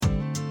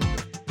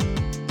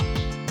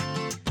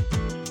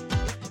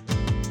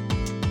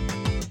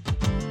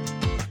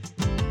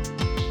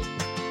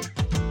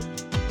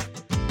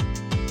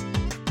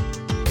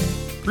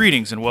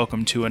Greetings and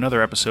welcome to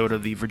another episode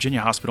of the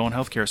Virginia Hospital and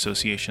Healthcare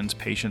Association's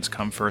Patients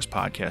Come First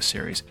podcast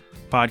series.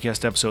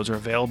 Podcast episodes are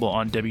available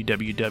on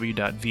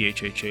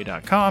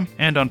www.vhha.com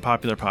and on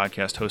popular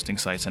podcast hosting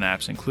sites and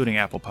apps, including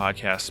Apple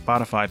Podcasts,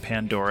 Spotify,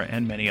 Pandora,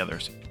 and many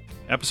others.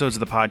 Episodes of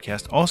the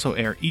podcast also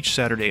air each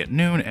Saturday at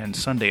noon and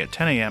Sunday at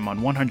 10 a.m.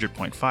 on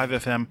 100.5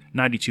 FM,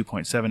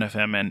 92.7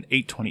 FM, and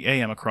 820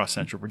 a.m. across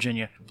Central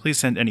Virginia. Please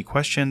send any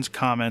questions,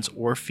 comments,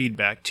 or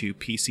feedback to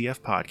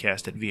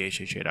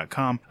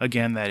pcfpodcast@vhha.com.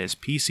 Again, that is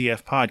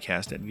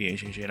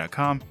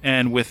pcfpodcast@vhha.com.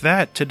 And with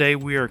that, today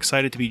we are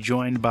excited to be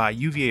joined by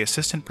UVA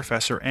Assistant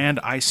Professor and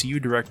ICU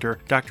Director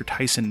Dr.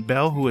 Tyson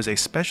Bell, who is a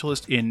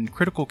specialist in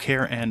critical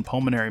care and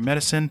pulmonary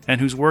medicine,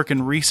 and whose work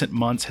in recent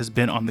months has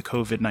been on the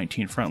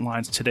COVID-19 front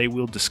lines. Today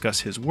we'll discuss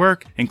his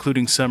work,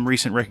 including some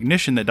recent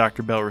recognition that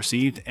Dr. Bell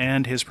received,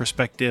 and his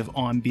perspective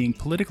on being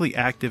politically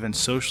active and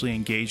socially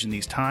engaged in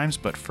these times.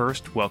 But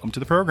first, welcome to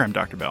the program,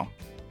 Dr. Bell.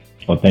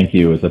 Well, thank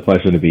you. It's a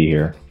pleasure to be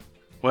here.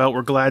 Well,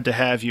 we're glad to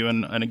have you,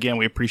 and again,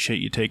 we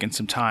appreciate you taking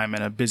some time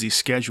in a busy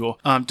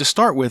schedule. To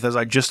start with, as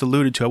I just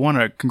alluded to, I want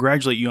to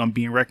congratulate you on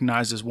being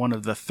recognized as one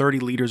of the 30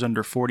 leaders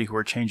under 40 who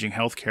are changing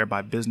healthcare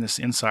by Business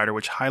Insider,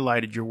 which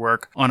highlighted your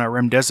work on a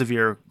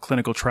remdesivir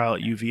clinical trial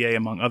at UVA,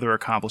 among other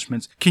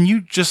accomplishments. Can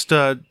you just,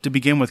 to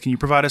begin with, can you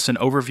provide us an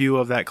overview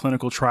of that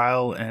clinical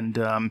trial and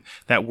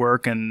that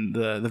work and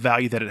the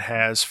value that it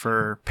has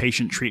for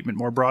patient treatment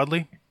more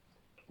broadly?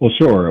 Well,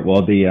 sure.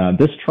 Well,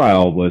 this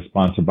trial was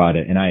sponsored by the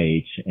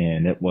NIH,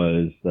 and it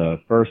was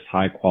the first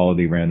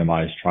high-quality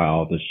randomized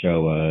trial to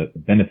show a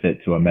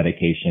benefit to a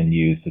medication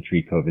used to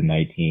treat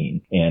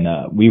COVID-19. And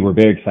we were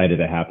very excited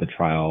to have the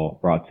trial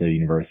brought to the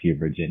University of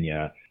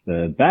Virginia.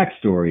 The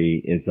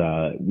backstory is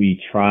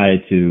we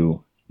tried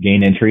to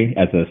gain entry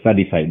as a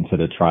study site into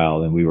the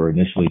trial, and we were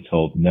initially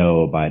told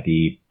no by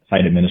the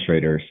site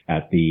administrators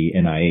at the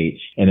NIH.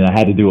 And then I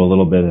had to do a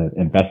little bit of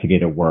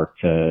investigative work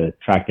to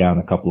track down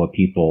a couple of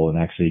people and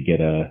actually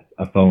get a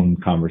phone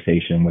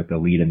conversation with the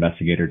lead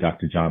investigator,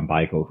 Dr. John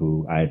Beichel,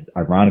 who I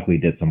ironically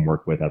did some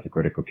work with as a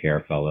critical care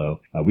fellow.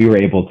 We were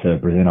able to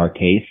present our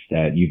case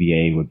that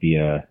UVA would be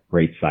a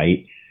great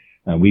site.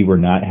 We were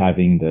not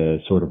having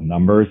the sort of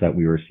numbers that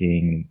we were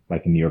seeing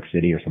like in New York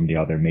City or some of the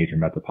other major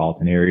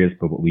metropolitan areas,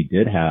 but what we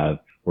did have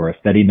were a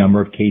steady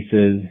number of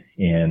cases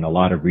and a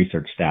lot of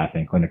research staff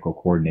and clinical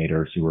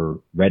coordinators who were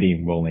ready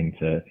and willing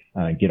to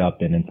get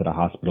up and into the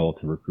hospital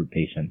to recruit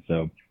patients.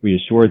 So we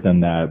assured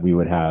them that we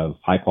would have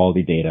high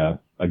quality data,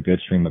 a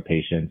good stream of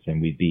patients,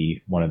 and we'd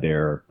be one of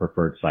their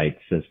preferred sites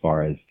as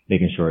far as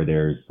making sure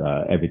there's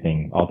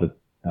everything, all the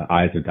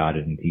I's are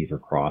dotted and T's are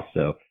crossed.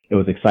 So it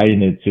was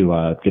exciting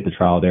to get the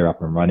trial there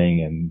up and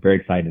running, and very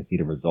excited to see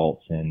the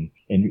results and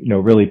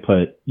really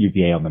put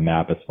UVA on the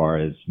map as far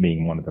as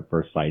being one of the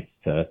first sites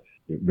to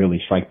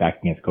really strike back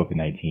against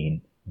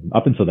COVID-19.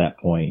 Up until that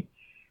point,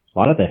 a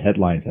lot of the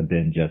headlines have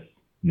been just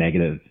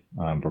negative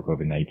for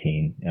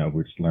COVID-19.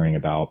 We're just learning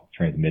about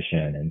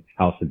transmission and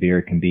how severe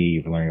it can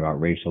be. We're learning about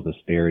racial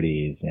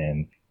disparities,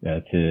 and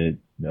to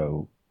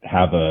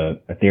have a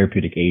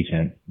therapeutic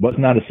agent was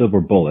not a silver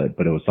bullet,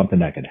 but it was something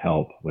that could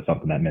help, was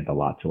something that meant a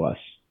lot to us.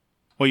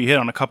 Well, you hit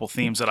on a couple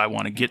themes that I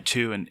want to get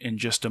to in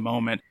just a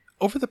moment.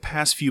 Over the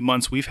past few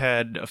months, we've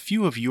had a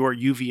few of your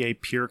UVA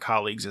peer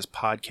colleagues as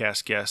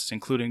podcast guests,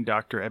 including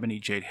Dr. Ebony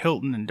Jade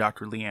Hilton and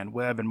Dr. Leanne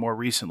Webb, and more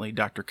recently,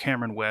 Dr.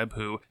 Cameron Webb,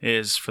 who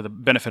is, for the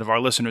benefit of our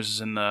listeners,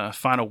 is in the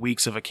final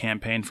weeks of a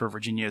campaign for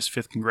Virginia's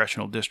 5th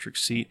Congressional District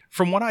seat.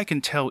 From what I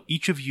can tell,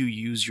 each of you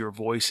use your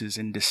voices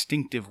in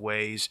distinctive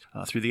ways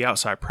through the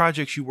outside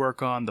projects you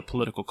work on, the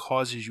political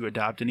causes you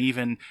adopt, and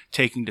even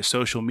taking to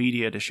social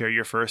media to share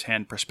your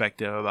firsthand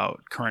perspective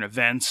about current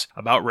events,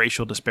 about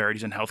racial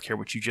disparities in healthcare,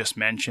 which you just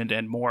mentioned,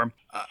 and more.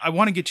 I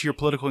want to get to your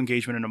political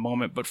engagement in a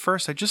moment, but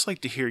first I'd just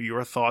like to hear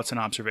your thoughts and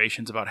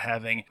observations about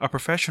having a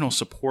professional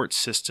support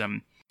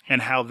system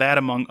and how that,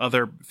 among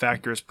other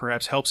factors,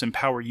 perhaps helps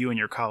empower you and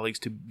your colleagues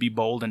to be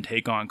bold and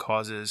take on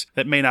causes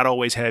that may not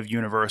always have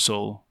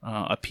universal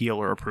appeal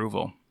or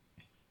approval.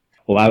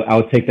 Well, I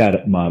would take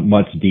that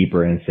much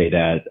deeper and say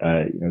that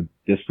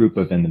this group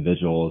of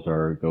individuals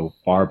go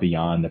far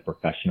beyond the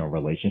professional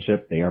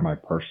relationship. They are my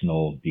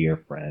personal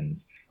dear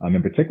friends.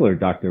 In particular,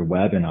 Dr.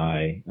 Webb and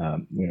I,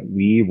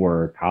 we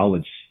were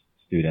college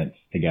students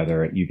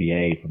together at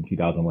UVA from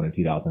 2001 to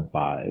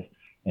 2005.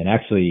 And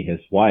actually,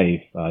 his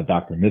wife,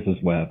 Dr.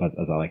 Mrs. Webb,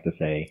 as I like to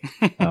say,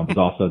 was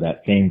also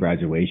that same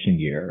graduation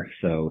year.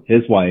 So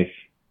his wife,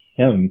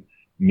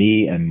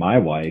 me, and my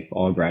wife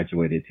all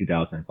graduated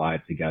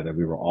 2005 together.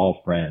 We were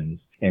all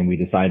friends, and we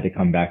decided to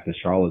come back to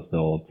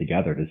Charlottesville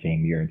together the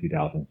same year in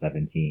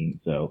 2017.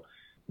 So,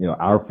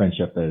 our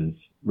friendship is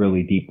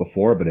really deep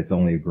before, but it's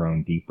only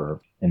grown deeper.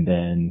 And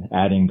then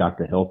adding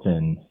Dr.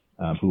 Hilton,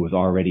 who was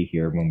already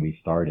here when we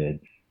started,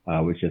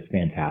 was just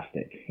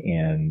fantastic.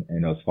 And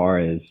as far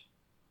as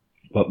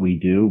what we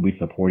do, we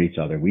support each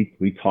other.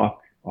 We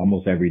talk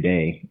almost every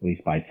day, at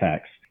least by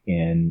text.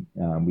 And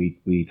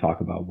we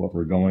talk about what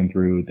we're going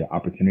through, the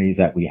opportunities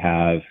that we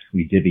have.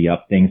 We divvy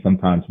up things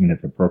sometimes when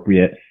it's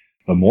appropriate.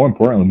 But more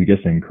importantly, we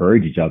just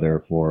encourage each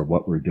other for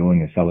what we're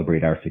doing and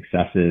celebrate our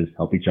successes,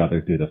 help each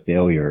other through the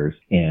failures.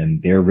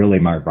 And they're really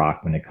my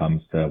rock when it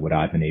comes to what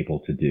I've been able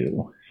to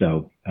do.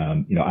 So,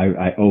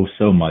 I owe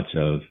so much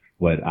of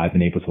what I've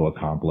been able to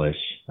accomplish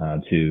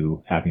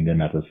to having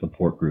them as a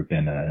support group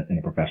in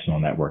a professional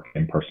network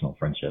and personal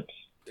friendships.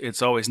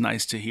 It's always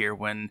nice to hear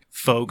when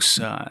folks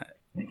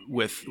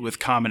with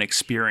common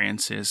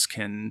experiences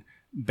can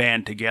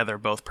band together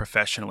both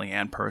professionally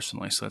and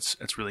personally. So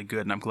that's really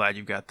good. And I'm glad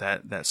you've got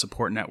that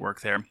support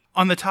network there.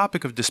 On the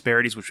topic of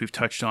disparities, which we've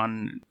touched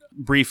on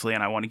briefly,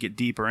 and I want to get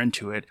deeper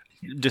into it,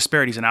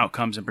 disparities in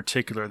outcomes in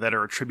particular that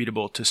are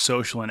attributable to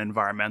social and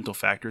environmental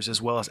factors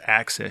as well as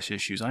access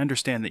issues. I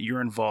understand that you're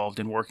involved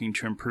in working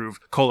to improve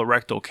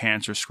colorectal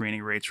cancer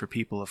screening rates for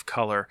people of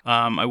color.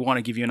 I want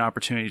to give you an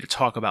opportunity to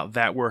talk about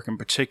that work in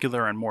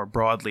particular and more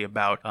broadly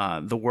about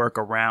the work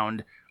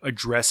around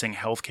addressing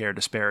healthcare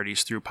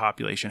disparities through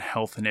population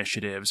health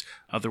initiatives,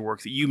 other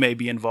work that you may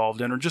be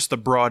involved in, or just the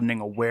broadening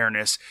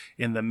awareness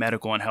in the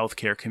medical and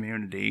healthcare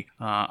community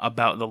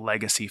about the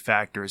legacy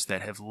factors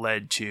that have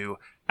led to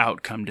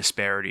outcome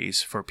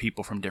disparities for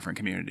people from different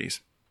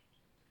communities.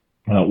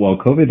 Well,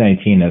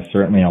 COVID-19 has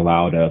certainly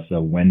allowed us a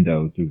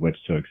window through which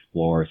to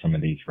explore some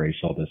of these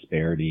racial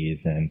disparities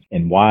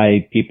and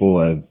why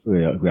people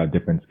who have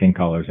different skin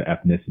colors or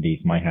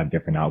ethnicities might have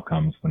different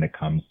outcomes when it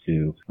comes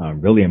to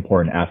really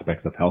important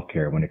aspects of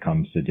healthcare, when it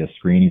comes to just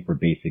screening for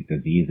basic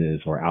diseases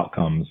or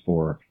outcomes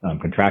for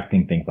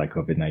contracting things like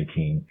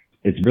COVID-19.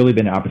 It's really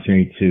been an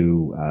opportunity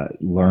to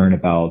learn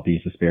about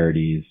these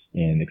disparities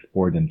and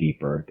explore them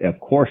deeper. Of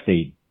course,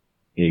 they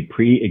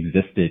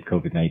pre-existed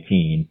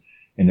COVID-19,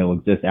 and they'll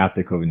exist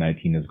after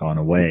COVID-19 has gone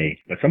away.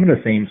 But some of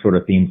the same sort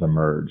of themes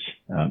emerge.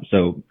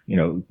 So,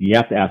 you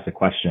have to ask the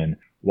question,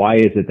 why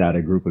is it that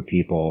a group of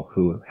people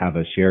who have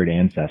a shared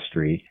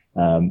ancestry,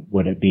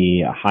 would it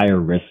be a higher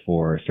risk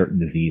for a certain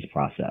disease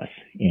process?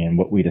 And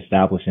what we'd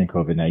established in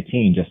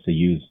COVID-19, just to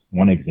use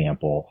one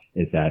example,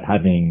 is that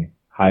having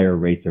higher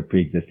rates of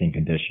pre-existing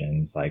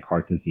conditions like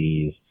heart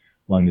disease,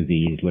 lung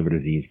disease, liver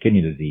disease,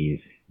 kidney disease,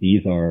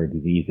 these are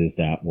diseases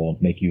that will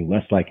make you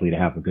less likely to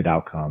have a good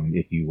outcome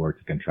if you were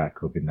to contract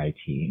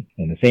COVID-19.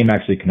 And the same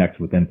actually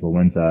connects with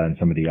influenza and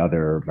some of the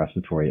other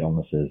respiratory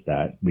illnesses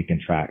that we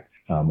contract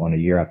on a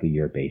year after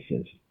year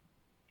basis.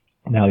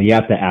 Now you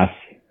have to ask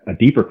a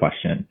deeper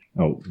question.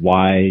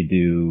 Why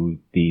do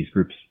these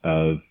groups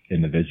of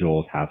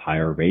individuals have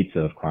higher rates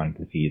of chronic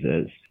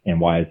diseases? And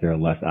why is there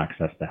less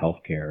access to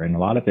healthcare? And a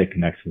lot of it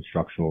connects with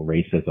structural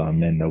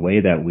racism and the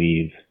way that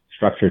we've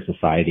structured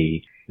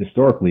society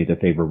historically to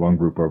favor one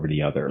group over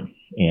the other.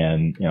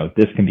 And,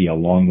 this can be a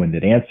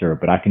long-winded answer,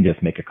 but I can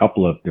just make a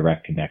couple of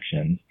direct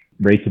connections.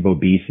 Rates of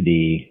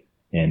obesity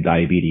and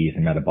diabetes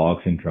and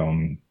metabolic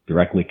syndrome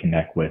directly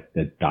connect with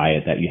the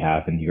diet that you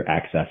have and your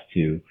access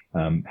to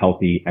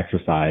healthy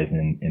exercise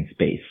and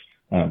space.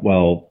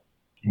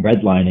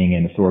 Redlining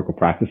and historical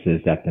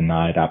practices that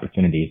denied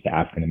opportunities to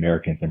African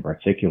Americans in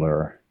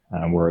particular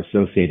were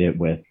associated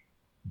with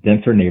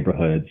denser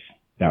neighborhoods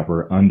that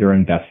were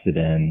underinvested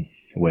in,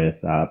 with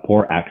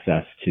poor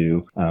access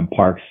to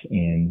parks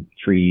and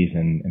trees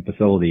and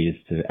facilities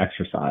to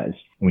exercise.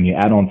 When you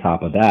add on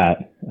top of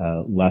that,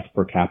 less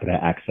per capita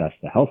access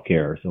to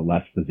healthcare, so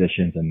less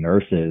physicians and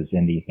nurses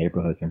in these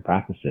neighborhoods and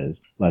practices,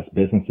 less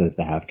businesses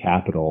that have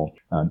capital,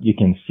 you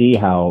can see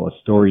how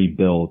a story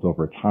builds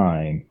over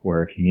time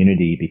where a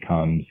community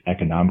becomes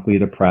economically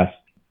depressed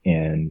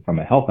and from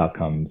a health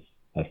outcomes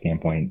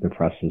standpoint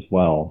depressed as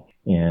well.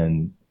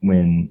 And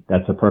when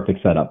that's a perfect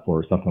setup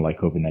for something like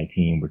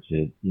COVID-19, which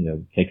is,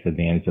 takes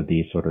advantage of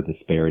these sort of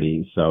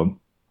disparities. So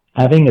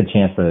having a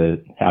chance to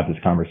have this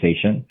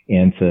conversation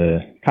and to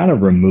kind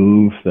of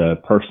remove the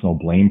personal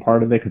blame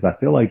part of it, because I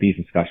feel like these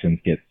discussions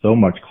get so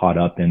much caught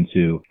up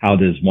into how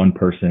does one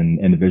person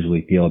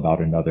individually feel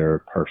about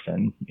another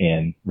person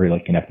and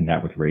really connecting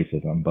that with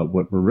racism. But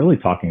what we're really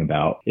talking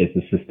about is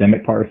the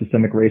systemic part of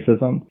systemic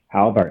racism.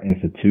 How have our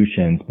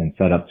institutions been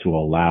set up to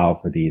allow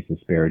for these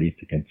disparities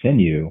to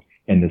continue?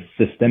 And the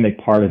systemic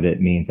part of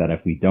it means that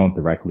if we don't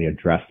directly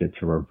address it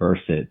to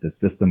reverse it, the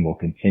system will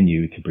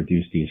continue to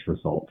produce these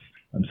results.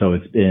 So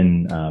it's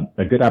been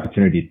a good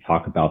opportunity to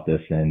talk about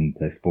this and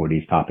to explore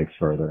these topics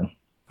further.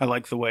 I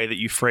like the way that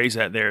you phrased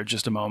that there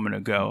just a moment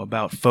ago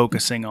about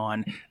focusing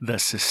on the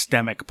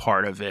systemic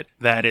part of it.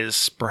 That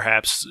is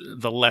perhaps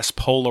the less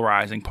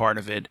polarizing part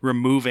of it,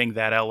 removing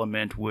that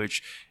element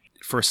which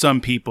for some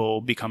people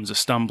becomes a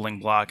stumbling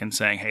block and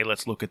saying, hey,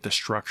 let's look at the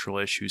structural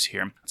issues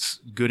here. It's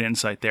good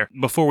insight there.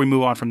 Before we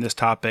move on from this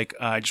topic,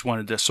 I just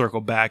wanted to circle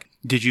back.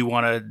 Did you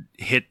want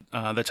to hit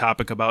the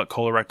topic about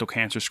colorectal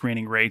cancer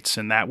screening rates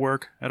and that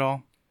work at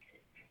all?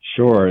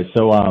 Sure.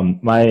 So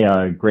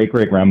my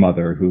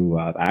great-great-grandmother, who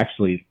I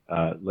actually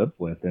lived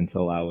with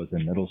until I was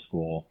in middle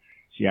school,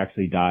 She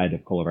actually died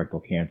of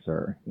colorectal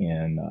cancer,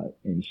 and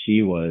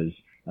she was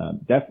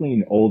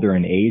definitely older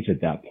in age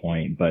at that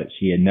point, but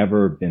she had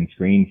never been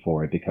screened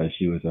for it because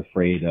she was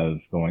afraid of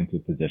going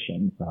to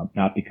physicians,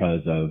 not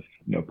because of,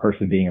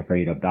 person being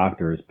afraid of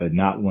doctors, but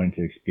not wanting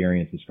to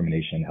experience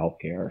discrimination in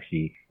healthcare.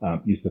 She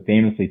used to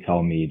famously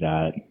tell me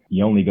that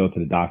you only go to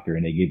the doctor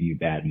and they give you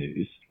bad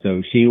news.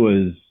 So she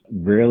was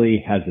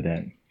really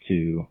hesitant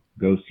to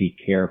go seek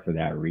care for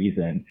that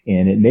reason.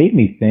 And it made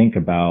me think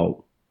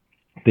about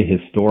the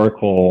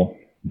historical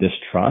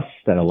distrust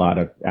that a lot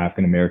of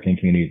African American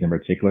communities in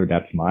particular,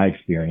 that's my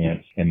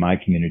experience in my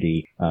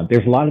community.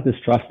 There's a lot of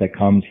distrust that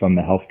comes from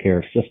the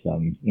healthcare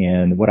system.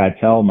 And what I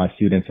tell my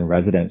students and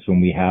residents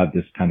when we have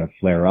this kind of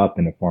flare up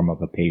in the form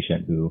of a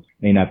patient who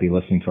may not be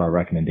listening to our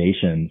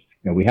recommendations,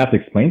 we have to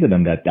explain to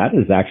them that that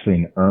is actually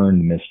an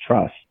earned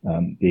mistrust.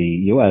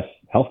 The U.S.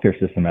 healthcare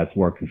system has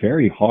worked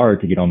very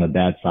hard to get on the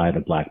bad side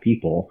of Black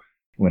people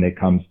when it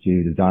comes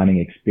to designing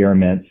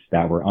experiments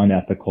that were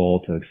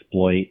unethical to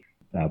exploit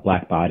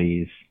Black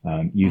bodies,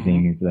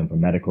 using them for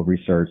medical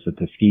research, the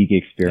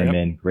Tuskegee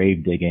experiment,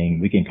 grave digging.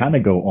 We can kind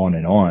of go on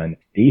and on.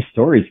 These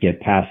stories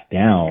get passed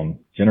down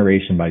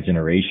generation by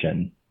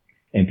generation,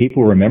 and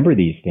people remember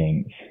these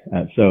things.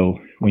 So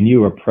when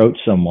you approach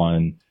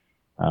someone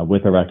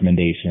with a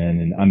recommendation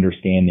and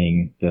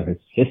understanding the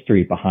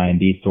history behind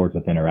these sorts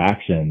of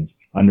interactions,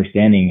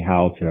 understanding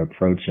how to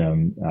approach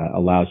them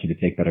allows you to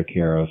take better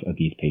care of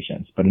these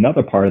patients. But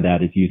another part of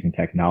that is using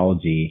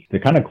technology to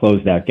kind of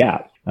close that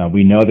gap.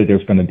 We know that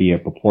there's going to be a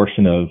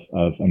proportion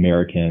of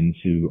Americans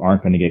who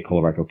aren't going to get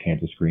colorectal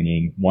cancer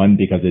screening. One,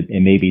 because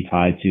it may be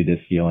tied to this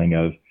feeling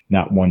of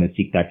not wanting to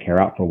seek that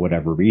care out for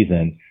whatever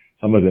reason.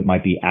 Some of it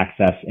might be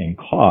access and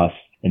cost,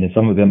 and then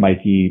some of it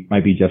might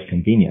be just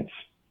convenience.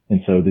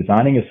 And so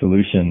designing a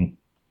solution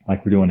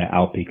like we're doing at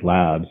Outpeak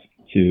Labs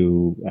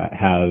to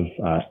have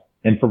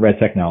infrared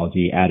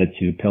technology added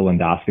to pill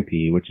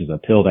endoscopy, which is a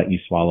pill that you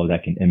swallow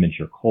that can image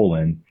your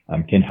colon,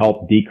 can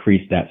help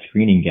decrease that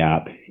screening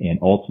gap and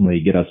ultimately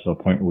get us to a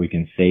point where we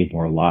can save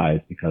more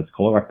lives, because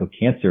colorectal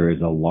cancer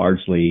is a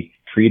largely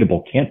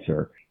treatable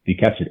cancer. If you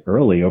catch it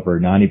early,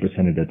 over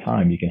 90% of the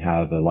time, you can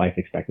have a life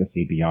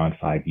expectancy beyond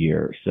 5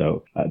 years.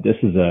 So this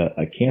is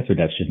a cancer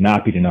that should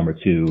not be the number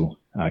 2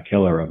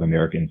 killer of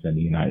Americans in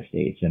the United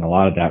States. And a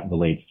lot of that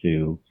relates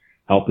to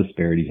health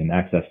disparities and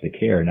access to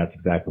care, and that's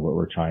exactly what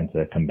we're trying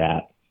to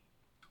combat.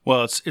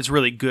 Well, it's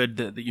really good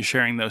that you're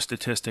sharing those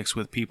statistics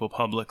with people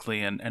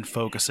publicly and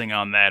focusing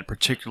on that,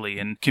 particularly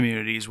in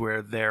communities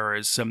where there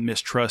is some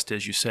mistrust,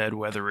 as you said,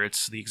 whether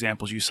it's the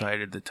examples you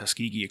cited, the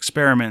Tuskegee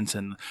experiments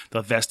and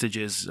the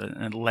vestiges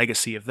and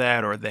legacy of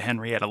that, or the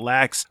Henrietta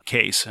Lacks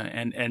case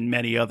and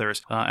many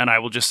others. And I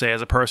will just say,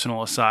 as a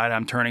personal aside,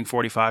 I'm turning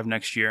 45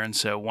 next year, and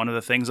so one of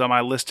the things on my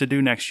list to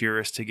do next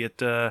year is to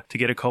get a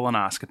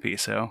colonoscopy.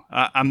 So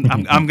I'm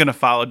going to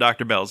follow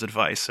Dr. Bell's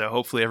advice. So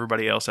hopefully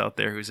everybody else out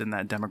there who's in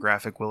that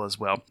demographic will as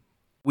well.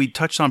 We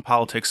touched on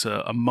politics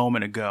a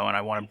moment ago, and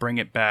I want to bring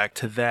it back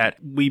to that.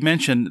 We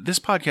mentioned this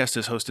podcast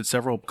has hosted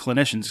several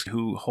clinicians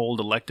who hold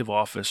elective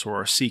office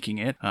or are seeking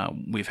it.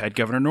 We've had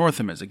Governor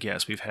Northam as a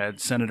guest. We've had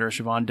Senator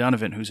Siobhan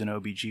Donovan, who's an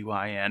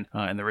OBGYN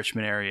in the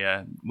Richmond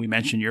area. We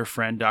mentioned your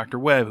friend, Dr.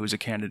 Webb, who's a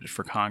candidate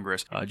for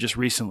Congress. Just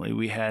recently,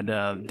 we had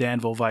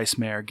Danville Vice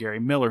Mayor Gary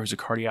Miller, who's a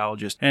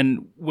cardiologist.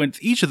 And with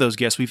each of those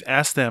guests, we've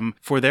asked them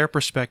for their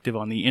perspective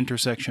on the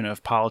intersection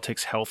of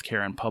politics,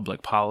 healthcare, and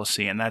public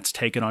policy. And that's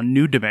taken on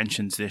new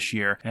dimensions this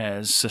year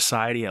as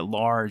society at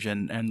large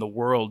and the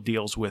world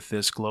deals with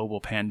this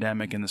global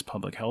pandemic and this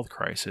public health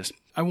crisis.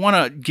 I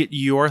want to get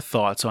your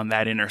thoughts on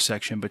that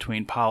intersection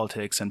between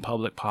politics and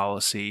public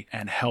policy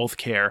and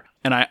healthcare.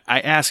 And I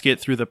ask it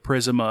through the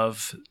prism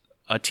of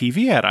a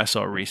TV ad I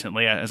saw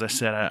recently. As I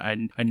said,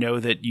 I know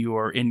that you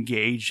are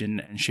engaged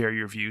and share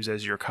your views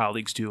as your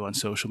colleagues do on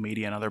social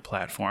media and other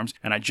platforms.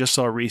 And I just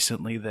saw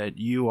recently that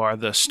you are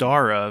the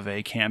star of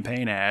a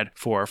campaign ad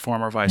for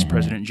former Vice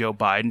President Joe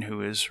Biden,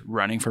 who is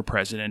running for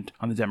president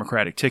on the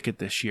Democratic ticket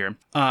this year.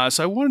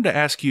 So I wanted to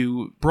ask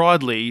you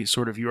broadly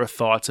sort of your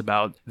thoughts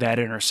about that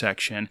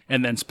intersection,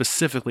 and then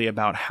specifically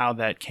about how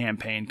that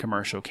campaign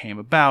commercial came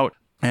about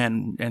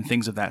and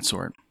things of that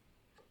sort.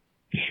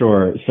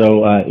 Sure.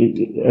 So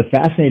a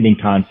fascinating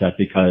concept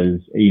because,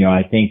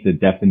 I think the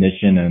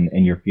definition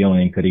and your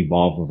feeling could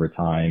evolve over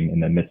time in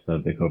the midst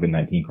of the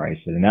COVID-19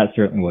 crisis. And that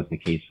certainly was the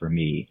case for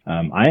me.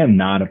 I am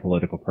not a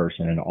political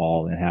person at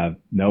all and have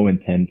no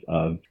intent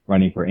of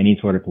running for any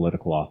sort of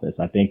political office.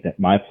 I think that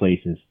my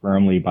place is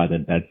firmly by the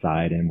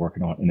bedside and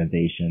working on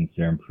innovations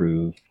to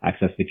improve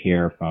access to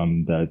care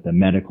from the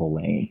medical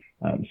lane.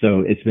 So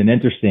it's been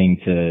interesting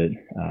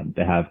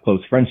to have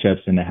close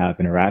friendships and to have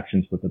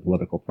interactions with the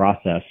political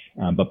process.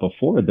 But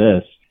before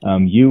this,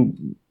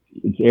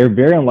 it's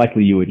very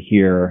unlikely you would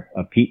hear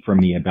a peep from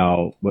me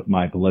about what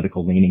my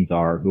political leanings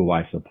are, who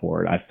I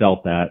support. I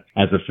felt that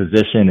as a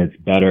physician, it's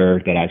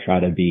better that I try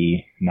to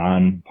be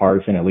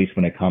nonpartisan, at least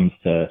when it comes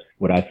to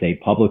what I say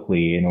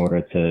publicly, in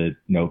order to,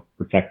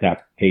 protect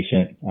that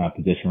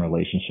patient-physician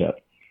relationship.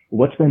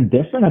 What's been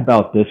different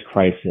about this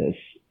crisis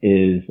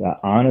is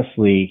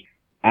honestly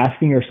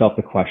asking yourself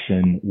the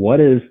question, what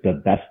is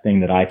the best thing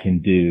that I can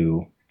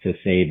do to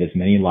save as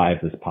many lives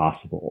as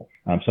possible?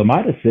 So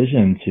my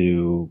decision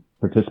to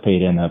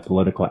participate in a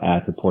political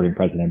ad supporting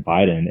President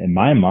Biden, in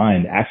my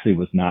mind, actually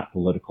was not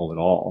political at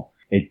all.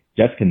 It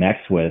just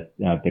connects with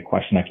the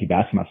question I keep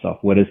asking myself,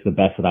 what is the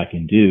best that I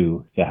can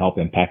do to help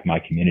impact my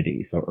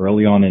community? So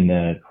early on in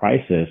the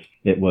crisis,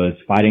 it was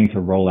fighting to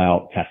roll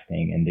out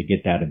testing and to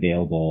get that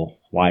available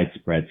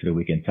widespread so that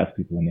we can test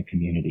people in the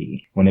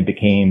community. When it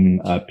became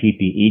a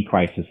PPE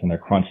crisis and a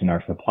crunch in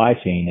our supply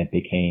chain, it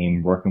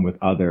became working with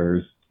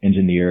others,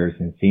 engineers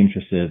and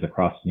seamstresses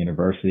across the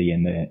university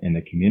and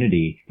the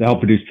community to help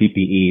produce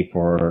PPE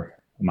for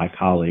my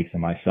colleagues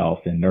and myself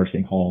in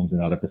nursing homes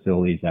and other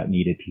facilities that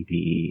needed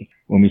PPE.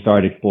 When we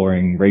started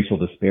exploring racial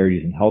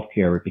disparities in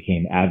healthcare, it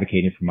became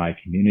advocating for my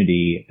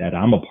community that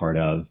I'm a part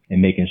of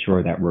and making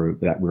sure that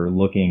we're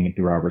looking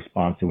through our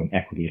response to an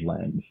equity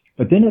lens.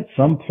 But then at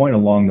some point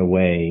along the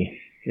way,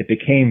 it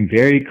became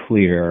very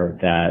clear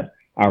that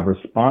our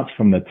response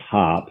from the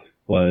top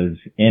was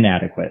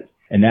inadequate.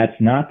 And that's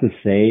not to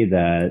say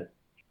that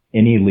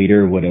any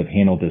leader would have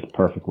handled this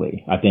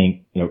perfectly. I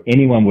think,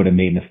 anyone would have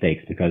made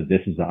mistakes because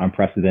this is an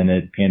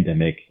unprecedented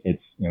pandemic.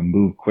 It's,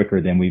 moved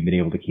quicker than we've been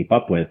able to keep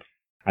up with.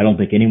 I don't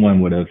think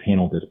anyone would have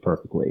handled this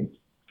perfectly.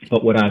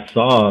 But what I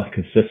saw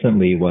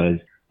consistently was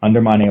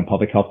undermining of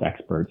public health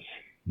experts,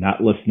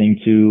 not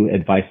listening to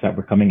advice that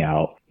were coming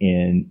out,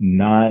 and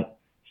not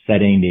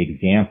setting the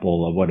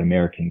example of what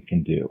Americans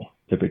can do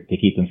to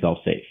keep themselves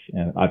safe.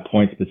 And I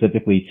point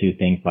specifically to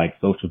things like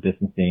social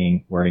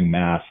distancing, wearing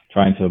masks,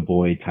 trying to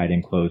avoid tight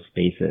enclosed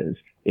spaces.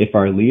 If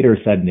our leaders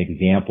set an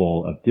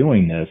example of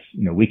doing this,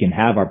 we can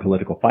have our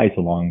political fights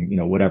along,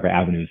 whatever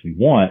avenues we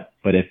want.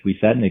 But if we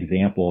set an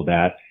example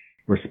that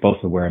we're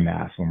supposed to wear a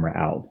mask when we're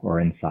out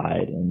or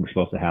inside and we're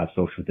supposed to have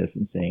social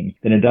distancing,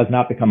 then it does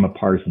not become a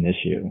partisan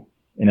issue.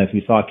 And as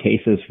we saw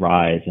cases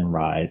rise and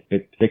rise,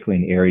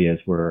 particularly in areas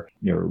where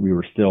we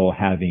were still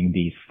having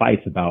these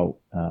fights about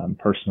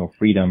personal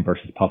freedom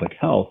versus public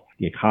health,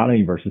 the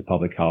economy versus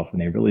public health,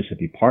 and they really should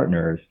be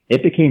partners,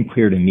 it became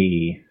clear to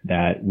me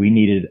that we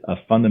needed a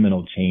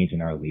fundamental change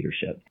in our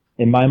leadership.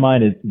 In my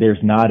mind, there's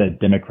not a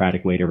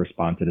Democratic way to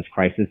respond to this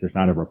crisis. There's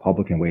not a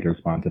Republican way to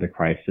respond to the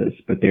crisis,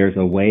 but there's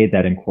a way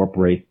that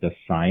incorporates the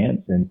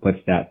science and puts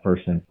that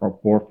first in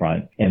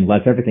forefront and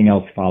lets everything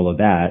else follow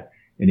that.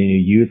 And then you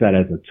use that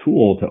as a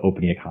tool to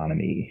open the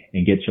economy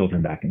and get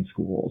children back in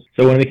schools.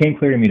 So when it became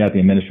clear to me that the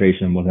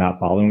administration was not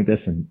following this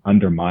and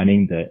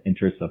undermining the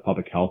interests of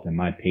public health and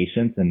my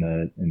patients and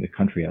the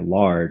country at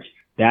large,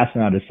 that's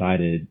when I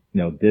decided,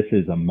 this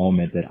is a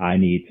moment that I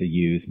need to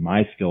use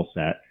my skill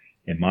set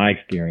and my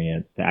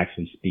experience to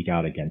actually speak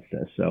out against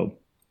this. So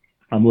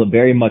I'm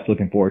very much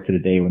looking forward to the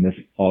day when this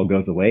all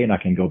goes away and I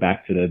can go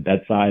back to the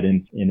bedside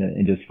and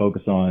just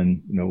focus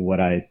on, what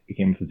I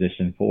became a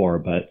physician for.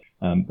 But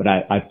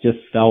I've just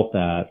felt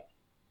that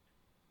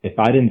if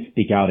I didn't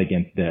speak out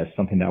against this,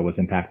 something that was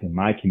impacting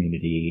my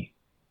community,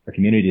 a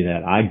community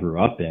that I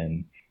grew up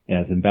in and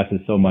has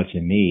invested so much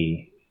in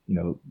me,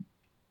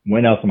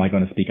 when else am I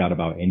going to speak out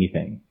about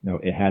anything?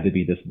 It had to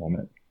be this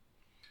moment.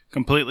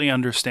 Completely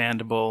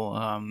understandable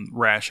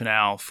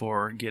rationale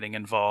for getting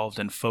involved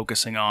and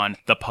focusing on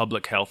the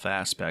public health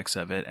aspects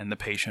of it and the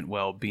patient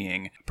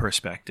well-being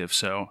perspective.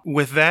 So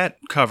with that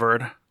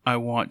covered, I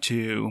want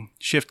to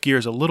shift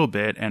gears a little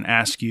bit and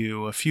ask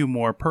you a few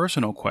more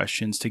personal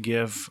questions to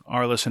give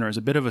our listeners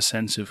a bit of a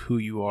sense of who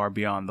you are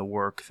beyond the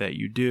work that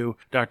you do.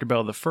 Dr.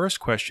 Bell, the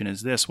first question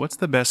is this: what's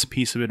the best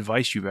piece of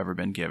advice you've ever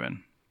been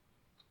given?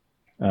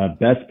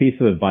 Best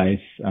piece of advice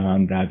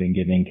that I've been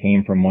given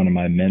came from one of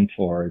my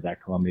mentors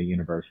at Columbia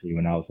University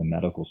when I was in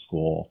medical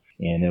school.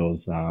 And it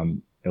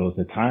was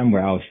a time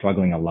where I was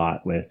struggling a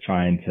lot with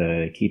trying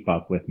to keep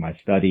up with my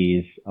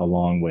studies,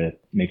 along with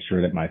make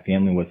sure that my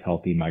family was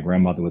healthy. My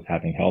grandmother was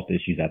having health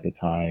issues at the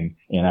time,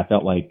 and I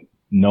felt like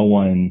no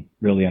one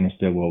really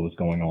understood what was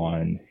going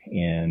on,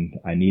 and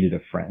I needed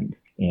a friend.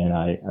 And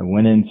I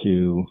went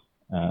into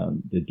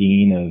the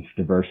Dean of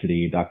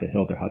Diversity, Dr.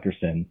 Hilda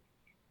Hutcherson,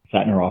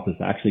 sat in her office,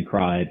 actually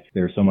cried.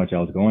 There was so much I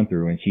was going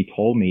through. And she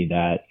told me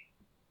that,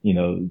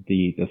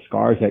 the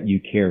scars that you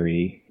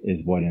carry is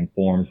what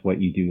informs what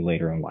you do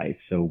later in life.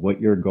 So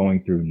what you're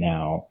going through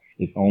now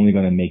is only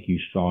going to make you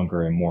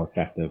stronger and more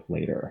effective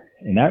later.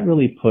 And that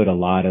really put a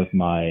lot of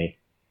my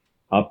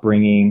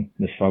upbringing,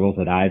 the struggles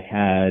that I've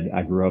had.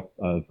 I grew up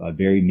of a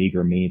very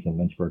meager means in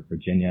Lynchburg,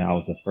 Virginia. I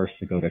was the first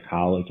to go to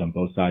college on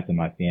both sides of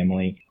my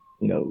family.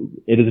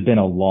 It has been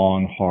a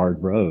long,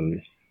 hard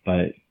road,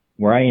 but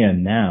where I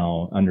am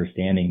now,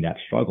 understanding that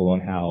struggle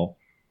and how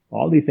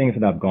all these things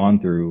that I've gone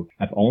through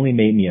have only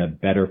made me a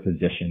better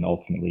physician,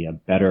 ultimately, a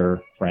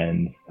better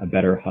friend, a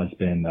better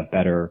husband, a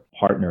better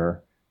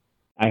partner.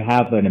 I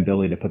have an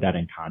ability to put that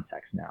in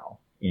context now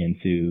and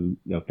to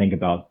think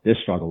about this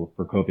struggle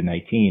for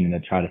COVID-19 and to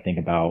try to think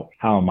about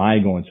how am I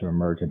going to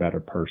emerge a better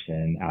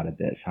person out of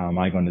this? How am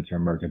I going to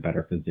emerge a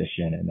better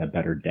physician and a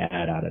better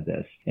dad out of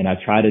this? And I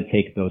try to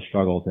take those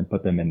struggles and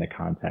put them in the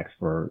context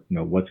for,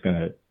 what's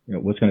going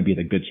to be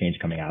the good change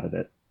coming out of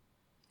it.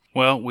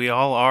 Well, we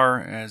all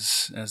are,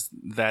 as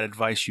that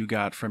advice you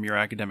got from your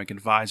academic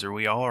advisor,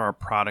 we all are a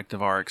product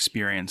of our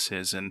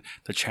experiences and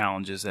the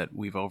challenges that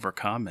we've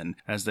overcome. And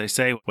as they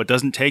say, what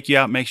doesn't take you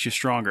out makes you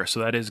stronger. So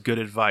that is good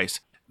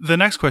advice. The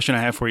next question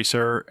I have for you,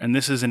 sir, and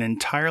this is an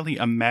entirely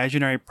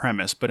imaginary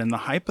premise, but in the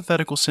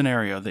hypothetical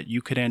scenario that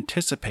you could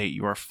anticipate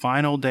your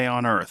final day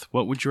on Earth,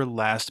 what would your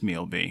last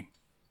meal be?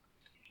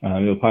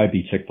 It'll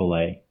probably be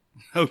Chick-fil-A.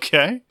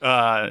 Okay.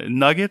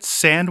 Nuggets,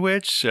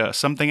 sandwich,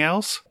 something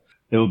else?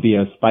 It will be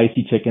a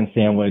spicy chicken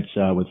sandwich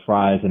with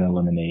fries and a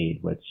lemonade,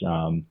 which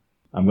I'm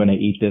going to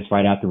eat this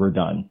right after we're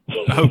done.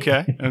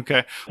 Okay.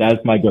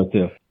 That's my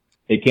go-to.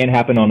 It can't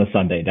happen on a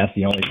Sunday. That's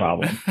the only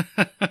problem.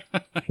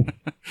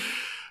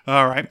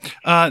 All right.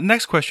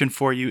 Next question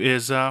for you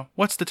is,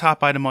 what's the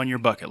top item on your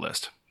bucket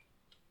list?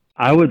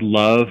 I would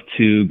love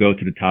to go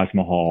to the Taj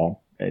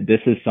Mahal.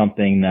 This is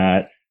something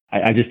that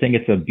I just think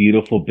it's a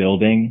beautiful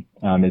building.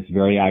 It's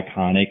very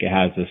iconic. It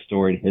has a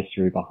storied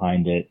history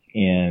behind it.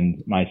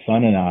 And my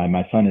son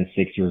is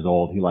 6 years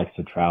old. He likes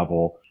to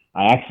travel.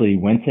 I actually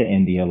went to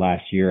India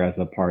last year as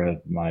a part of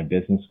my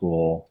business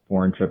school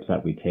foreign trips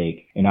that we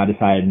take. And I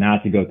decided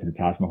not to go to the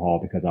Taj Mahal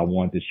because I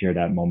wanted to share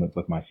that moment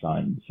with my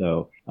son.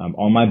 So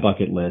on my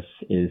bucket list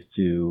is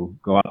to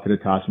go out to the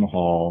Taj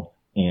Mahal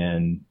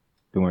and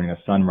during a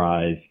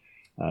sunrise,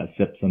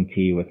 sip some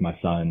tea with my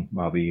son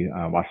while we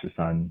watch the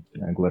sun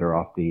glitter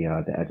off the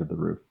edge of the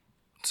roof.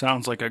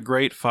 Sounds like a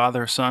great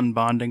father-son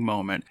bonding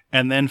moment.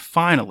 And then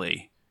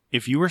finally,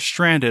 if you were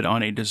stranded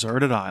on a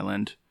deserted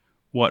island,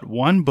 what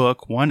one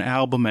book, one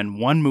album, and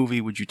one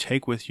movie would you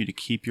take with you to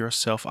keep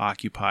yourself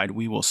occupied?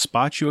 We will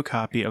spot you a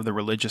copy of the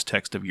religious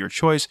text of your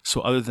choice.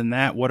 So other than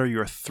that, what are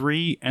your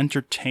 3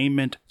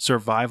 entertainment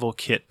survival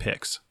kit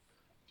picks?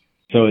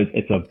 So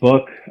it's a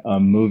book, a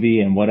movie,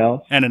 and what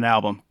else? And an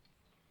album.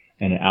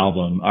 And an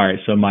album. All right.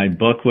 So my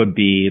book would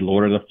be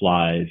Lord of the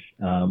Flies,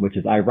 which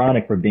is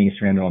ironic for being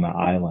stranded on an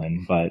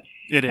island, but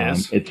it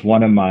is. It's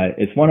one of my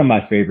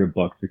favorite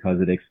books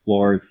because it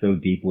explores so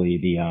deeply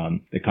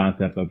the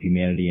concept of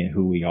humanity and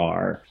who we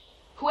are.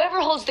 Whoever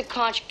holds the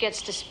conch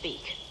gets to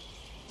speak.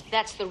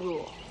 That's the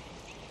rule.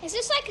 Is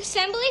this like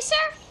assembly,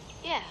 sir?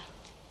 Yeah.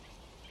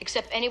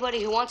 Except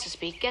anybody who wants to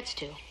speak gets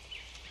to.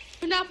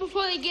 But not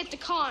before they get the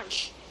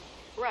conch.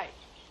 Right.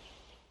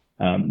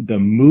 The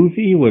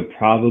movie would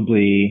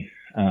probably,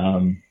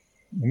 let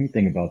me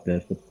think about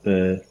this.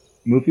 The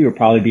movie would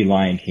probably be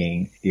Lion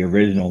King, the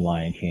original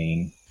Lion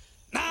King.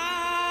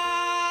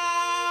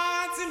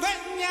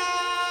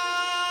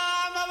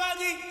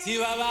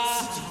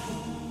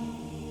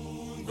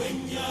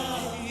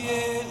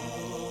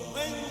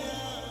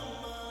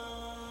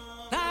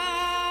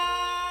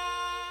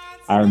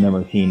 I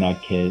remember seeing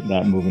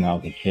that movie when I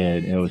was a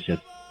kid. It was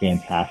just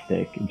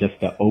fantastic. Just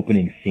the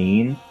opening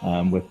scene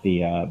with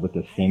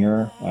the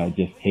singer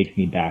just takes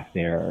me back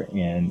there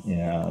and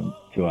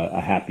to a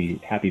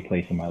happy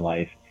place in my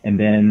life. And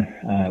then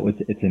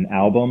it's an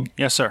album.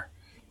 Yes, sir.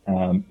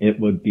 It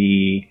would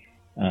be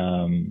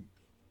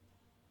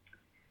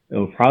it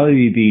will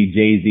probably be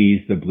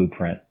Jay-Z's The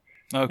Blueprint.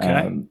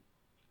 Okay.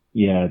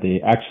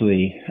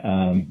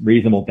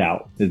 Reasonable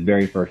Doubt, his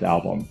very first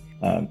album.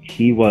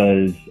 He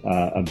was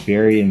a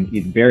very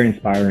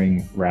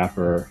inspiring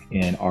rapper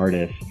and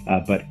artist.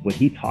 But what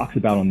he talks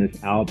about on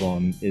this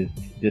album is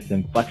this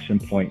inflection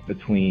point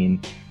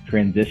between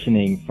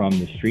transitioning from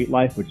the street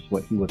life, which is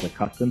what he was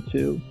accustomed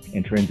to,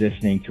 and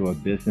transitioning to a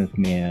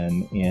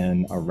businessman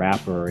and a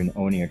rapper and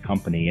owning a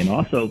company, and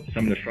also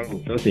some of the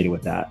struggles associated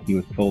with that. He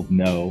was told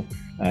no,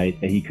 that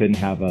he couldn't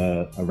have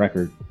a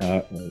record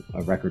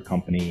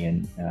company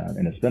and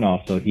a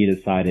spinoff, so he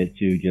decided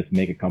to just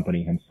make a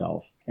company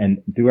himself.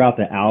 And throughout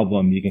the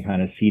album, you can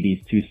kind of see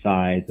these two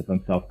sides of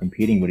himself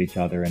competing with each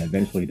other, and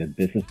eventually the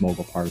business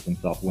mogul part of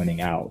himself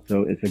winning out.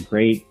 So it's a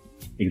great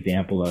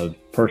example of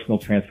personal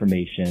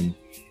transformation,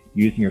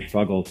 using your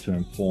struggles to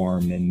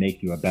inform and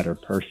make you a better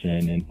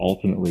person and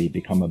ultimately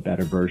become a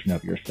better version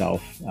of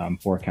yourself,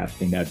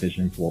 forecasting that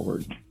vision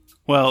forward.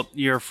 Well,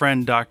 your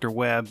friend Dr.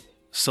 Webb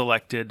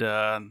selected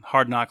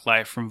Hard Knock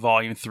Life from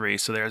Volume 3,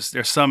 so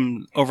there's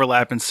some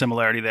overlap and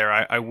similarity there.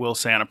 I will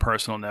say on a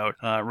personal note,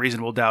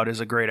 Reasonable Doubt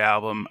is a great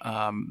album.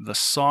 The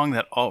song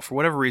that, for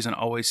whatever reason,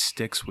 always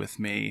sticks with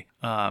me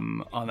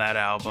on that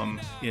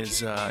album is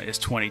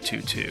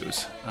 22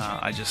 Twos.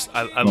 I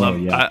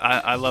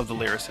love the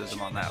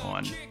lyricism on that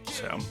one.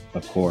 So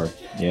of course,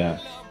 yeah.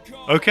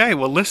 Okay,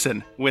 well,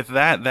 listen, with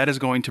that is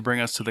going to bring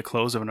us to the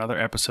close of another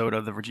episode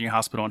of the Virginia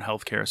Hospital and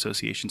Healthcare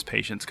Association's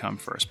Patients Come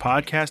First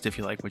podcast. If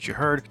you like what you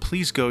heard,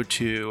 please go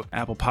to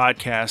Apple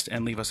Podcast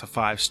and leave us a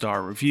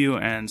 5-star review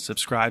and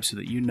subscribe so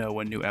that you know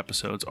when new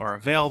episodes are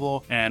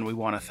available. And we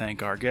want to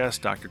thank our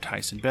guest, Dr.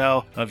 Tyson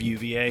Bell of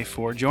UVA,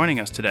 for joining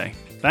us today.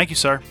 Thank you,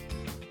 sir.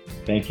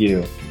 Thank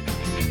you.